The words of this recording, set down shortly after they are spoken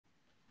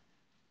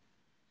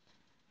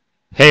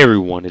Hey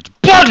everyone, it's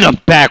Bug and I'm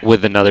back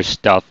with another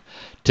stuff.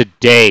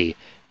 Today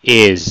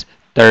is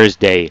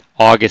Thursday,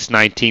 August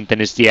 19th,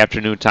 and it's the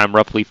afternoon time,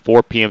 roughly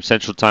 4 p.m.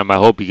 Central Time. I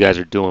hope you guys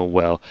are doing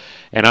well,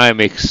 and I am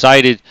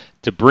excited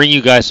to bring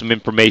you guys some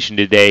information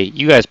today.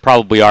 You guys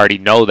probably already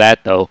know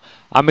that, though.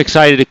 I'm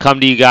excited to come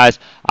to you guys.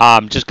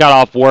 Just got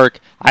off work.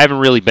 I haven't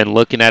really been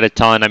looking at a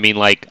ton.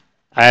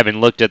 I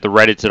haven't looked at the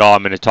Reddits at all.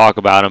 I'm going to talk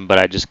about them, but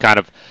I just kind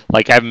of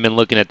I haven't been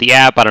looking at the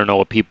app. I don't know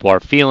what people are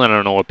feeling. I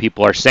don't know what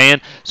people are saying.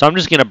 So I'm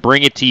just going to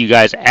bring it to you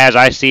guys as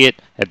I see it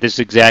at this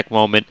exact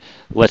moment.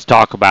 Let's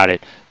talk about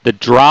it. The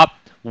drop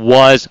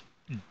was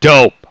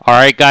dope. All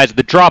right, guys,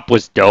 the drop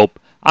was dope.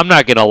 I'm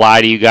not going to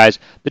lie to you guys.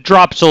 The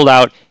drop sold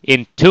out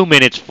in 2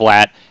 minutes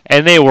flat,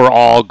 and they were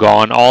all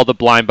gone. All the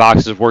blind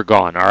boxes were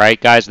gone. All right,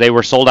 guys, they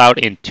were sold out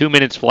in 2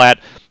 minutes flat,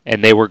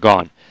 and they were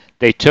gone.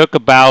 They took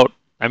they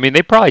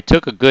probably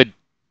took a good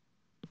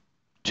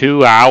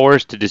 2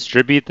 hours to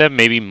distribute them,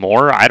 maybe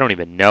more. I don't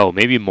even know,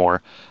 maybe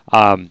more.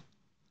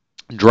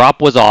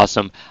 Drop was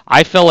awesome.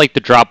 I felt like the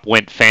drop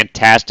went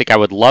fantastic. I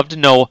would love to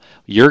know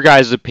your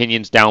guys'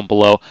 opinions down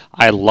below.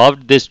 I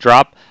loved this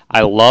drop.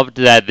 I loved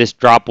that this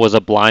drop was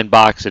a blind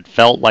box. It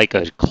felt like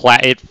a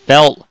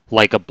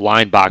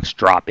blind box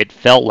drop. It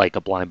felt like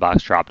a blind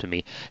box drop to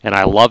me, and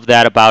I love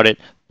that about it.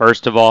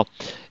 First of all,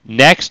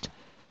 next,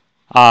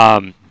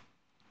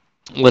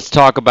 let's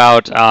talk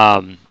about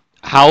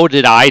how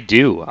did I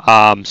do?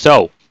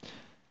 So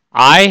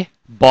I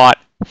bought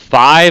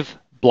 5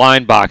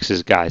 blind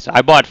boxes, guys.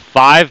 I bought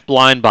 5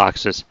 blind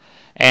boxes,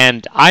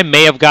 and I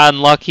may have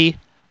gotten lucky,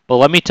 but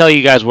let me tell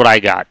you guys what I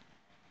got.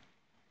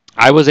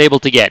 I was able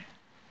to get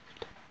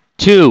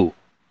 2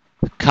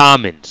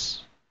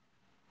 commons.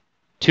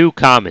 2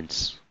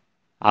 commons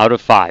out of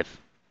 5.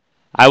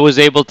 I was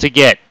able to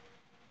get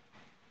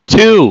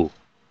 2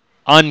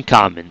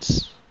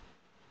 uncommons.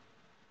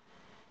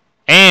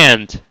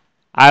 And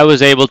I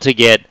was able to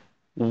get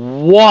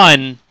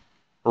 1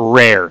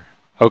 rare.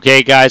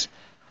 Okay, guys?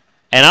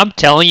 And I'm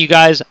telling you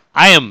guys,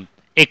 I am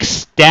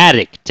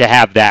ecstatic to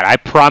have that. I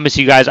promise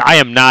you guys, I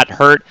am not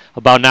hurt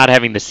about not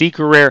having the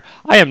secret rare.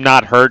 I am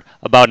not hurt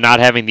about not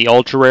having the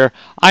ultra rare.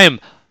 I am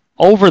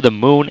over the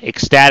moon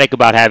ecstatic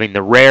about having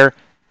the rare,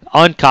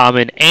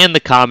 uncommon, and the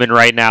common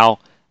right now.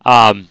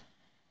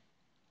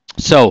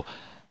 So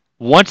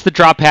once the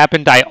drop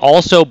happened, I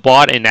also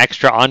bought an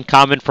extra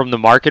uncommon from the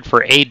market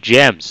for 8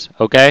 gems,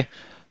 okay?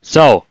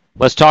 So,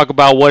 let's talk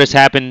about what has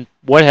happened,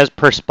 what has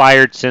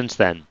perspired since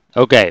then.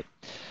 Okay,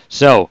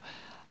 so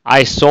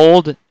I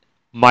sold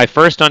my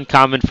first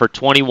uncommon for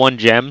 21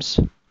 gems,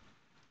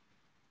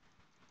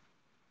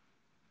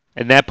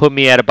 and that put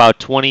me at about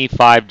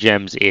 25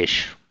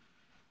 gems-ish.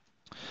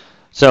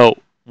 So,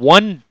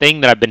 one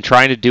thing that I've been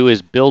trying to do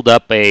is build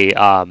up a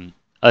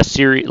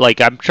series,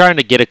 I'm trying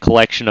to get a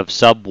collection of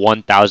sub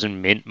 1000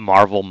 mint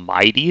Marvel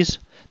Mighties,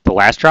 the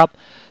last drop.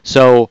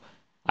 So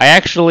I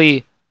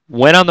actually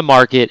went on the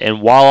market,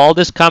 and while all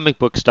this comic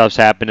book stuff's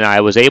happening,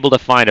 I was able to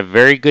find a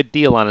very good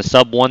deal on a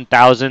sub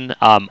 1000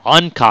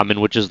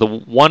 uncommon, which is the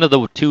one of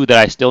the 2 that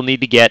I still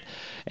need to get,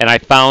 and I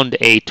found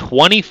a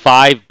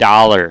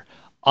 $25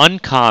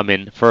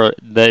 uncommon for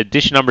the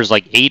edition number is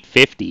like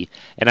 850,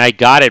 and I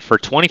got it for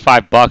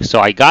 25 bucks. So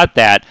I got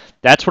that.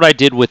 That's what I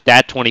did with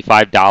that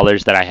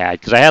 $25 that I had,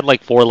 because I had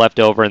like 4 left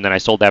over, and then I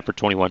sold that for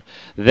 21.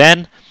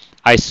 Then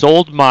I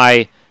sold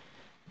my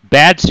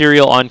bad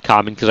cereal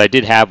uncommon, because I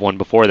did have one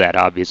before that,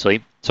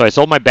 obviously. So I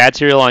sold my bad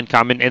cereal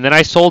uncommon, and then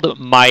I sold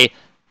my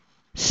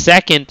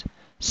second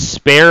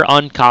spare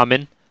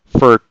uncommon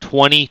for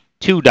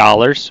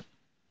 $22,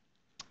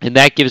 and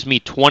that gives me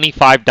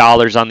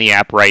 $25 on the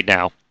app right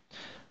now.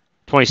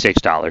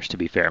 $26 to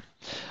be fair.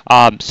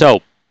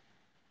 So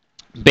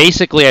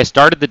basically, I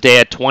started the day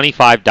at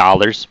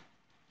 $25.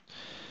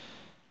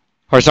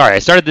 I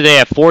started the day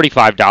at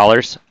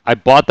 $45. I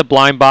bought the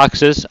blind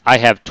boxes. I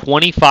have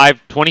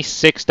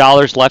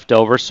 $26 left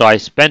over, so I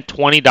spent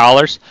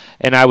 $20,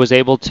 and I was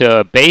able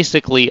to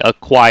basically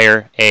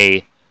acquire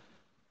a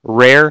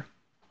rare,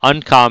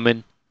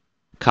 uncommon,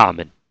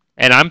 common.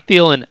 And I'm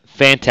feeling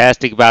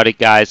fantastic about it,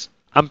 guys.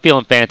 I'm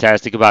feeling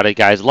fantastic about it,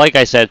 guys. Like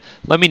I said,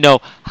 let me know,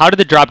 how did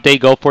the drop day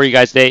go for you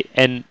guys today?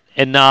 And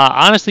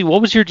honestly,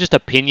 what was your just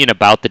opinion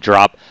about the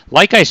drop?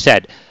 Like I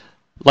said,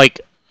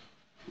 like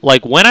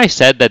when I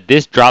said that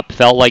this drop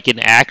felt like an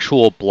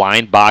actual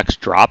blind box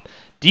drop,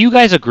 do you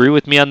guys agree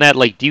with me on that?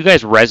 Like, do you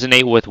guys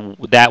resonate with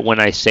that when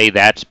I say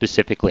that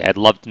specifically? I'd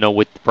love to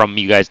know from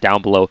you guys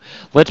down below.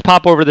 Let's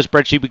pop over the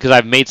spreadsheet, because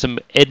I've made some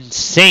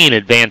insane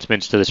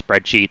advancements to the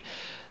spreadsheet.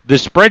 The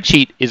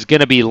spreadsheet is going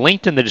to be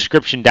linked in the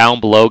description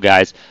down below,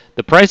 guys.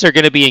 The prices are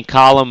going to be in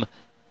column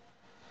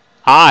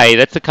I.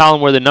 That's the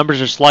column where the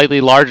numbers are slightly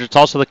larger. It's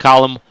also the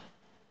column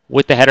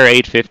with the header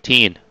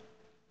 815.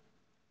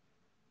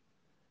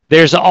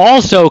 There's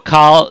also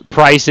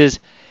prices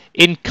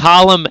in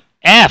column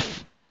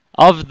F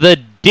of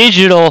the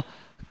digital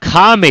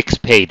comics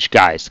page,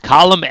 guys.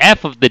 Column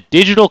F of the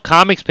digital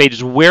comics page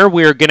is where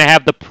we're going to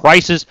have the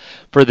prices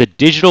for the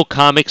digital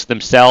comics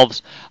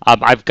themselves.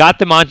 I've got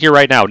them on here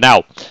right now.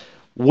 Now,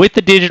 with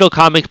the digital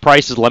comics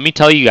prices, let me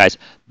tell you guys,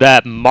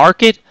 the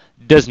market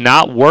does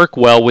not work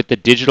well with the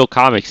digital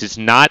comics. It's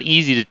not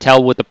easy to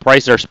tell what the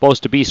prices are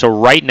supposed to be. So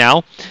right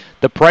now,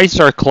 the prices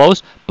are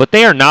close, but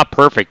they are not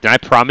perfect. And I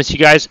promise you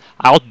guys,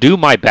 I'll do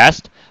my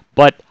best,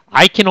 but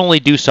I can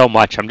only do so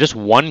much. I'm just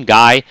one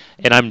guy,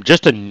 and I'm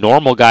just a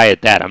normal guy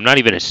at that. I'm not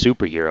even a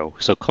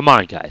superhero. So come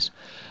on, guys.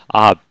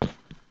 Uh,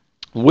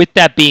 with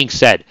that being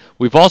said,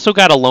 we've also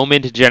got a low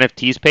mintage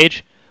NFTs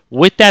page.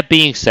 With that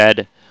being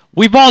said,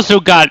 we've also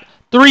got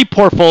 3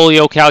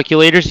 portfolio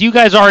calculators. You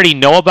guys already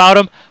know about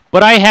them,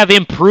 but I have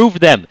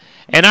improved them,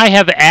 and I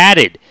have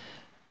added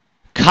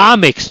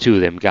comics to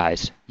them,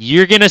 guys.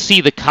 You're going to see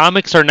the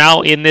comics are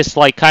now in this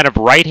like kind of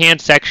right-hand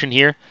section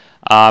here.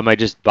 I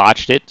just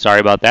botched it.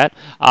 Sorry about that.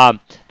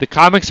 The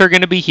comics are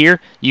going to be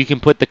here. You can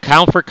put the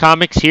count for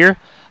comics here,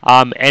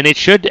 and it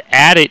should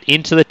add it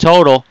into the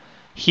total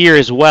here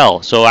as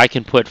well. So I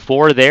can put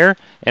 4 there,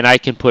 and I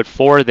can put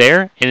 4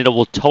 there, and it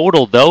will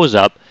total those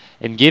up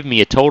and give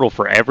me a total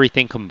for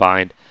everything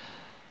combined.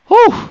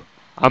 Whew!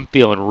 I'm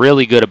feeling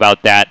really good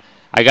about that.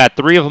 I got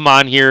 3 of them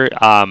on here.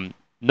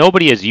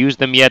 Nobody has used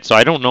them yet, so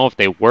I don't know if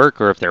they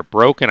work or if they're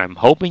broken. I'm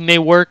hoping they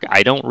work.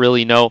 I don't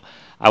really know.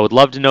 I would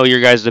love to know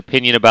your guys'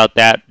 opinion about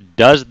that.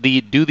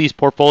 Do these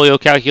portfolio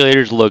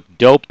calculators look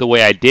dope the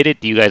way I did it?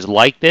 Do you guys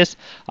like this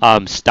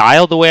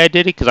style the way I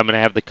did it? Because I'm going to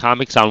have the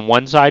comics on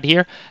one side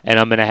here, and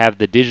I'm going to have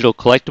the digital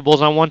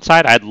collectibles on one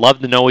side. I'd love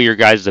to know your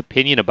guys'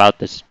 opinion about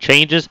this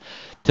changes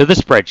to the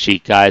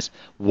spreadsheet, guys.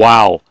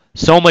 Wow,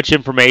 so much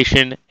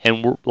information,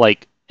 and we're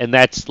like, and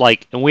that's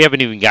like, and we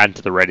haven't even gotten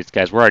to the Reddits,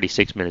 guys. We're already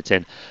 6 minutes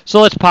in,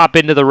 so let's pop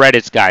into the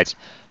Reddits, guys.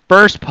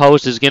 First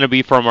post is going to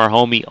be from our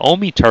homie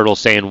Omi Turtle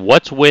saying,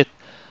 "What's with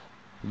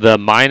the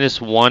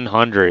minus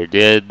 100.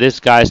 This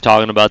guy's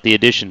talking about the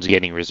editions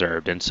getting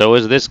reserved, and so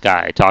is this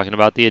guy talking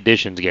about the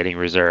editions getting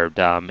reserved.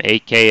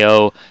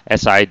 AKO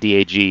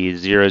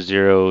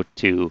SIDAG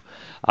 002.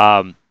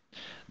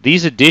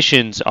 These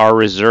editions are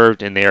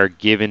reserved and they are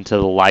given to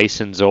the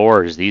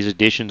licensors. These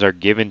editions are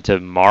given to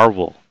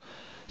Marvel.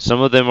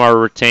 Some of them are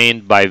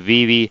retained by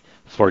Veve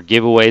for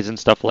giveaways and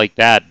stuff like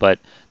that, but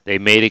they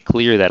made it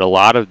clear that a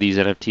lot of these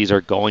NFTs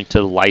are going to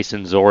the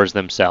licensors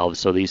themselves,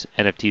 so these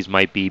NFTs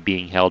might be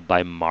being held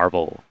by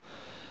Marvel."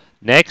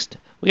 Next,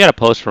 we got a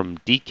post from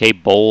DK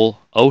Bowl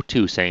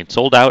 02 saying,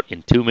 "Sold out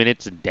in 2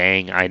 minutes.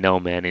 Dang, I know,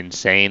 man.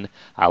 Insane.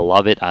 I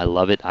love it. I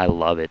love it. I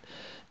love it."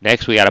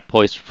 Next, we got a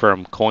post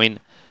from Coin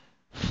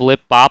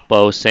Flip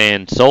Oppo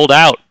saying, "Sold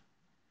out."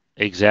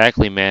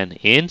 Exactly, man.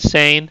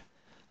 Insane.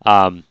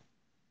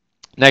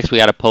 Next, we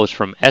got a post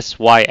from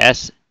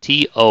SYSTOUS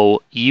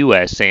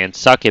saying,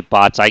 "Suck it,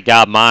 bots. I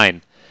got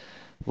mine."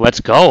 Let's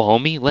go,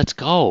 homie. Let's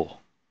go.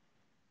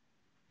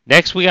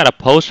 Next, we got a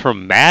post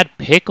from Mad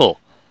Pickle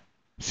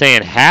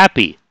saying,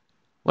 "Happy."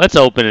 Let's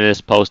open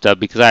this post up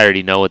because I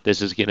already know what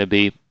this is going to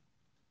be.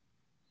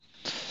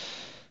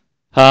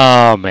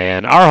 Oh,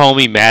 man. Our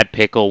homie Mad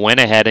Pickle went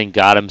ahead and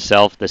got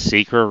himself the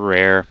secret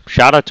rare.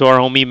 Shout out to our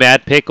homie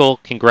Mad Pickle.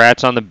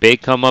 Congrats on the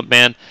big come up,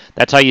 man.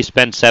 That's how you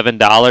spend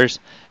 $7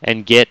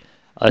 and get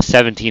a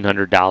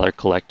 $1,700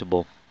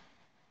 collectible.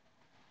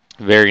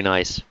 Very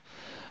nice.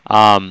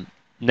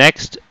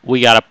 Next,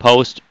 we got a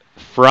post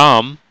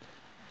from,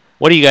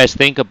 "What do you guys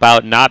think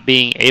about not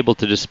being able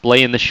to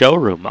display in the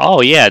showroom?"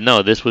 Oh, yeah,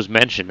 no, this was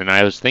mentioned, and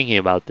I was thinking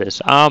about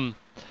this. I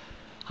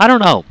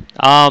don't know.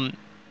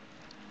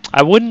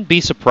 I wouldn't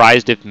be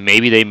surprised if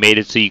maybe they made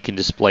it so you can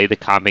display the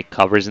comic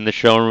covers in the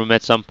showroom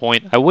at some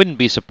point. I wouldn't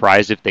be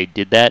surprised if they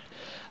did that.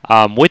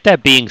 With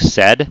that being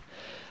said,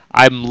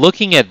 I'm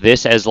looking at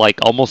this as like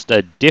almost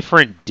a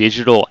different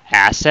digital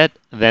asset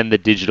than the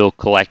digital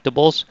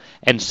collectibles.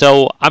 And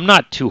so I'm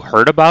not too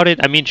hurt about it.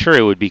 I mean, sure,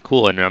 it would be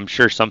cool, and I'm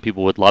sure some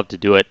people would love to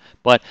do it,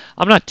 but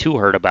I'm not too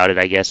hurt about it,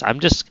 I guess.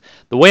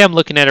 The way I'm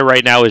looking at it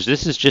right now is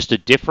this is just a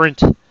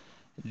different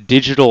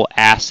digital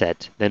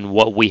asset than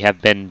what we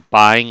have been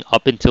buying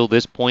up until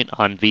this point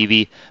on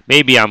Veve.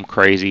 Maybe I'm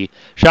crazy.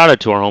 Shout out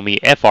to our homie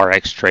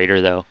FRX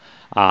Trader, though.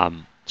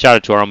 Shout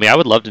out to our homie. I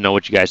would love to know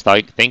what you guys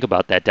think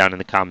about that down in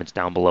the comments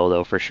down below,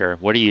 though, for sure.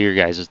 What are your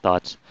guys'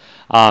 thoughts?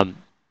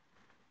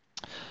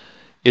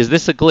 Is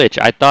this a glitch?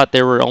 I thought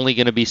there were only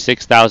going to be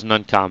 6,000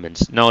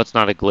 uncommons. No, it's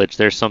not a glitch.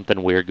 There's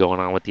something weird going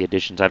on with the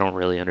editions. I don't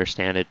really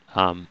understand it.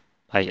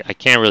 I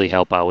can't really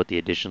help out with the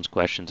editions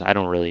questions. I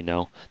don't really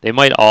know. They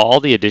might all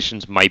the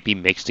editions might be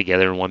mixed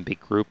together in one big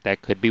group.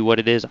 That could be what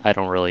it is. I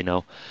don't really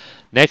know.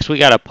 Next, we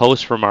got a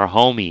post from our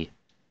homie.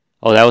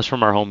 Oh, that was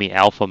from our homie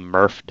Alpha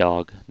Murph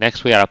Dog.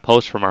 Next, we got a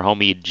post from our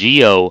homie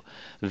Geo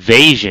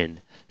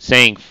Vasion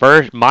saying,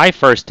 my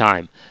first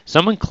time.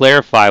 Someone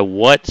clarify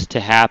what's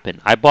to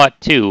happen. I bought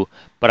 2,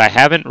 but I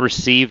haven't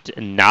received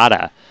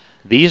nada.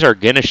 These are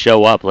going to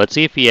show up. Let's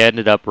see if he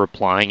ended up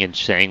replying and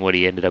saying what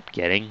he ended up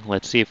getting.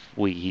 Let's see if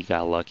he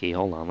got lucky.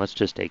 Hold on. Let's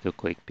just take a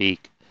quick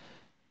peek.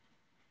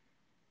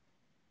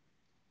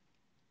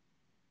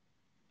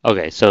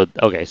 Okay, so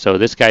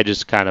this guy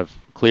just kind of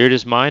cleared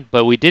his mind,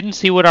 but we didn't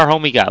see what our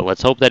homie got.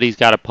 Let's hope that he's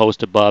got a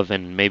post above,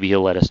 and maybe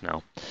he'll let us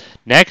know.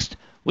 Next,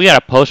 we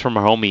got a post from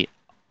our homie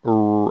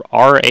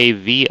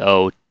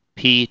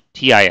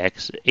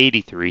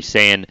RAVOPTIX83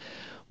 saying,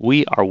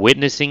 We are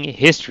witnessing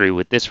history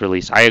with this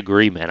release. I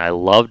agree, man. I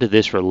loved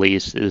this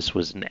release. This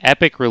was an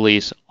epic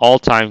release,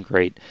 all-time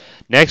great.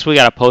 Next, we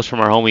got a post from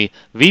our homie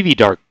Veve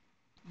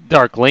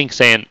Dark Link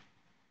saying,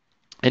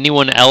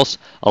 anyone else?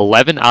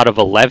 11 out of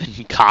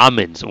 11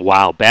 commons.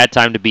 Wow, bad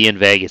time to be in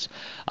Vegas.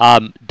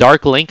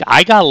 Dark Link,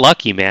 I got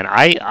lucky, man.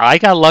 I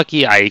got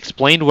lucky. I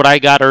explained what I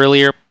got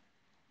earlier.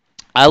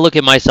 I look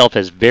at myself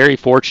as very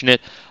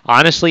fortunate.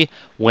 Honestly,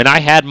 when I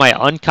had my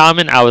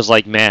uncommon, I was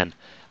like, man,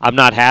 I'm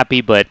not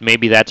happy, but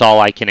maybe that's all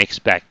I can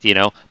expect, you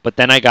know? But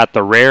then I got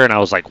the rare, and I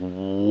was like,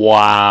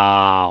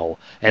 wow.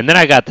 And then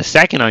I got the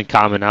second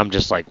uncommon, I'm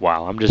just like,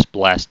 wow, I'm just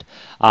blessed.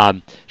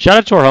 Shout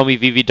out to our homie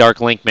Veve Dark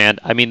Link, man.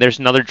 I mean, there's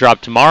another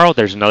drop tomorrow.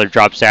 There's another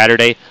drop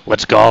Saturday.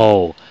 Let's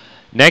go.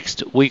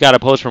 Next, we got a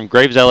post from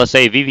Graves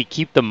LSA. Veve,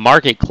 keep the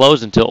market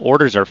closed until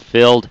orders are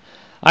filled.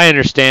 I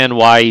understand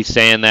why he's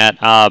saying that.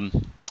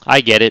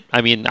 I get it.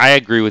 I mean, I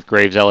agree with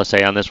Graves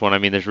LSA on this one. I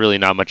mean, there's really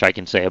not much I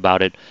can say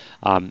about it.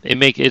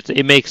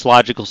 It makes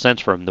logical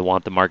sense for him to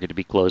want the market to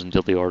be closed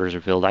until the orders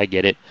are filled. I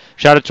get it.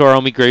 Shout out to our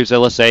homie Graves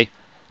LSA.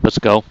 Let's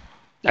go.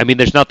 I mean,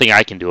 there's nothing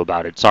I can do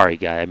about it. Sorry,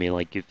 guy. I mean,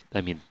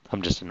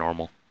 I'm just a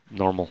normal.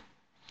 I'm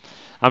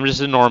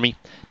just a normie.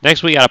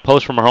 Next, we got a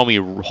post from our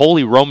homie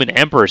Holy Roman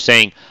Emperor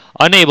saying,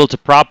 unable to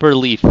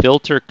properly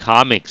filter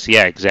comics.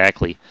 Yeah,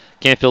 exactly.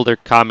 Can't filter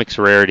comics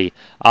rarity.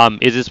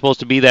 Is it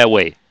supposed to be that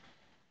way?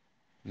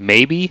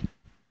 Maybe,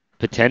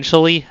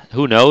 potentially,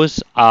 who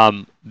knows?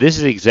 This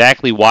is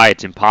exactly why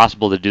it's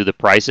impossible to do the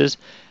prices.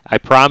 I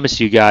promise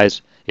you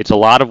guys, it's a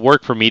lot of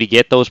work for me to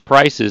get those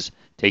prices.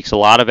 It takes a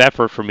lot of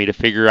effort for me to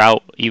figure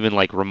out even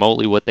like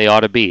remotely what they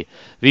ought to be.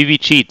 Veve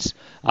cheats.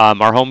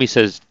 Our homie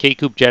says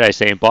K-Coop Jedi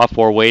saying bought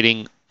 4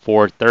 waiting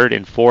for 3rd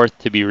and 4th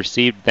to be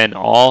received. Then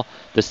all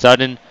the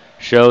sudden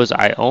shows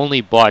I only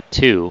bought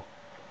 2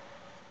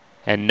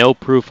 and no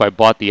proof I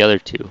bought the other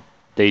 2.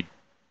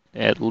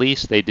 At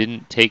least they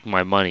didn't take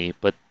my money,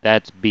 but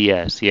that's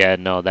BS. Yeah,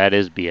 no, that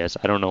is BS.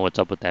 I don't know what's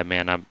up with that,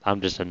 man. I'm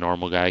just a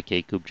normal guy,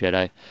 K-Coop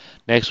Jedi.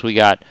 Next, we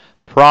got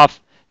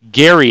Prof.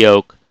 Gary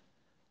Oak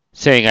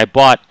saying, I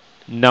bought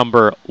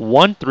number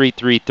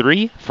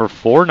 1333 for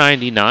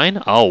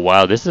 $4.99. Oh,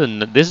 wow, this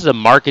is a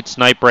market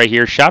snipe right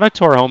here. Shout out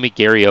to our homie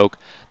Gary Oak.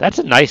 That's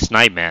a nice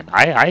snipe, man.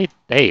 I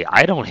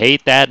don't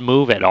hate that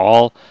move at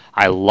all.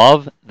 I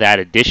love that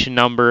edition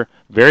number.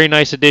 Very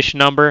nice edition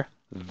number.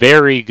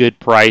 Very good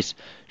price.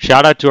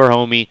 Shout out to our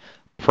homie,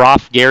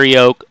 Prof. Gary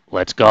Oak.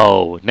 Let's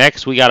go.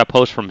 Next, we got a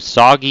post from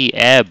Soggy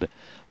Ebb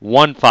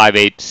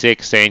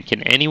 1586 saying,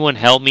 can anyone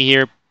help me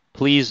here?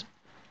 Please.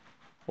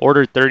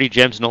 Ordered 30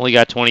 gems and only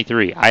got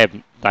 23.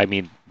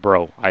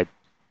 Bro,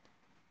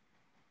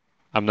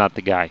 I'm not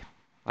the guy.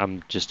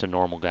 I'm just a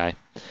normal guy.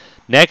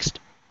 Next,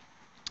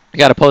 I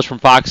got a post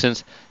from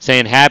Foxens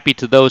saying, happy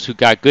to those who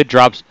got good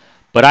drops,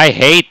 but I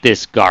hate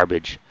this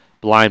garbage.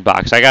 Blind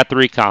box. I got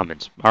 3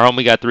 comments. Our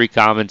homie got 3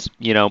 comments.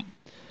 You know,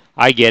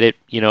 I get it.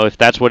 You know, if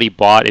that's what he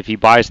bought, if he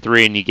buys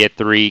 3 and you get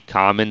 3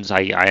 commons,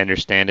 I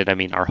understand it. I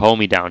mean, our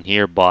homie down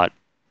here bought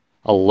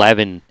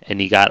 11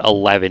 and he got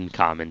 11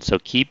 commons. So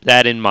keep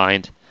that in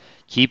mind.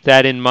 Keep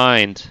that in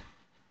mind.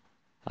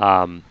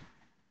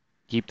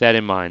 Keep that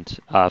in mind,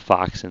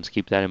 Foxens.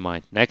 Keep that in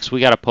mind. Next,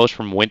 we got a post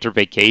from Winter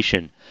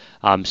Vacation.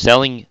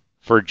 Selling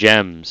for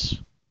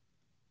gems.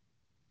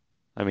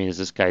 I mean, is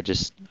this guy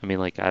just... I mean,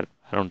 like, I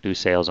don't do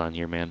sales on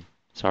here, man.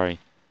 Sorry.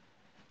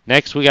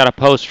 Next, we got a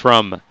post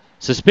from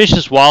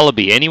Suspicious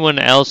Wallaby. Anyone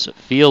else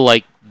feel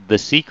like the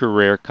Secret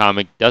Rare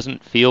comic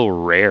doesn't feel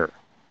rare?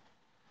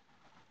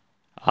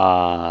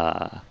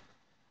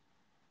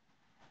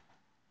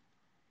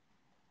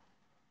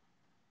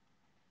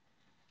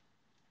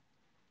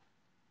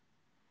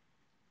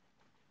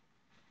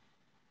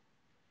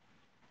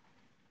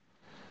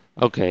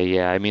 Okay,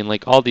 yeah. I mean,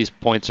 like, all these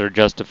points are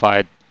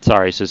justified.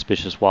 Sorry,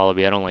 Suspicious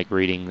Wallaby. I don't like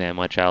reading that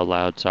much out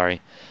loud.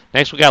 Sorry.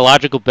 Next, we got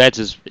Logical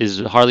Bets is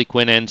Harley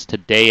Quinn ends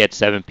today at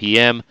 7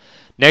 p.m.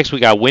 Next, we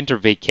got Winter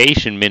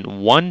Vacation mint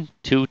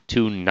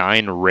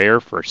 1229 rare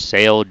for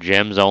sale,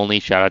 gems only.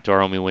 Shout out to our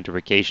homie Winter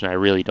Vacation. I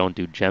really don't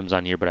do gems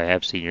on here, but I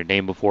have seen your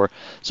name before,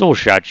 so we'll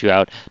shout you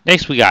out.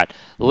 Next, we got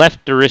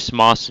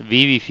Lefterismos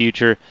Veve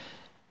Future.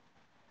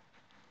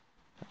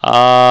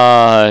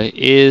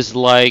 Is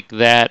like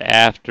that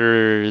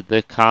after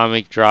the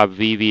comic drop.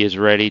 Veve is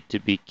ready to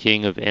be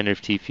king of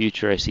NFT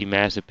future. I see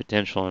massive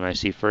potential, and I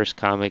see first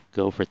comic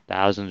go for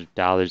thousands of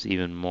dollars,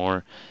 even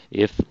more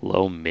if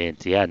low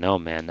mint. Yeah, no,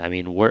 man. I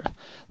mean, we're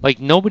like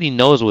nobody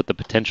knows what the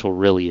potential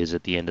really is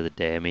at the end of the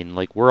day. I mean,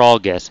 like we're all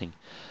guessing.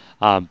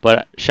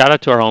 But shout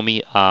out to our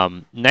homie.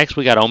 Next,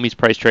 we got Omi's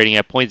price trading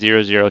at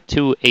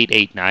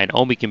 0.002889.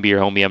 Omi can be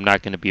your homie. I'm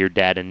not going to be your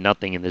dad, and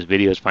nothing in this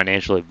video is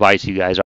financial advice. You guys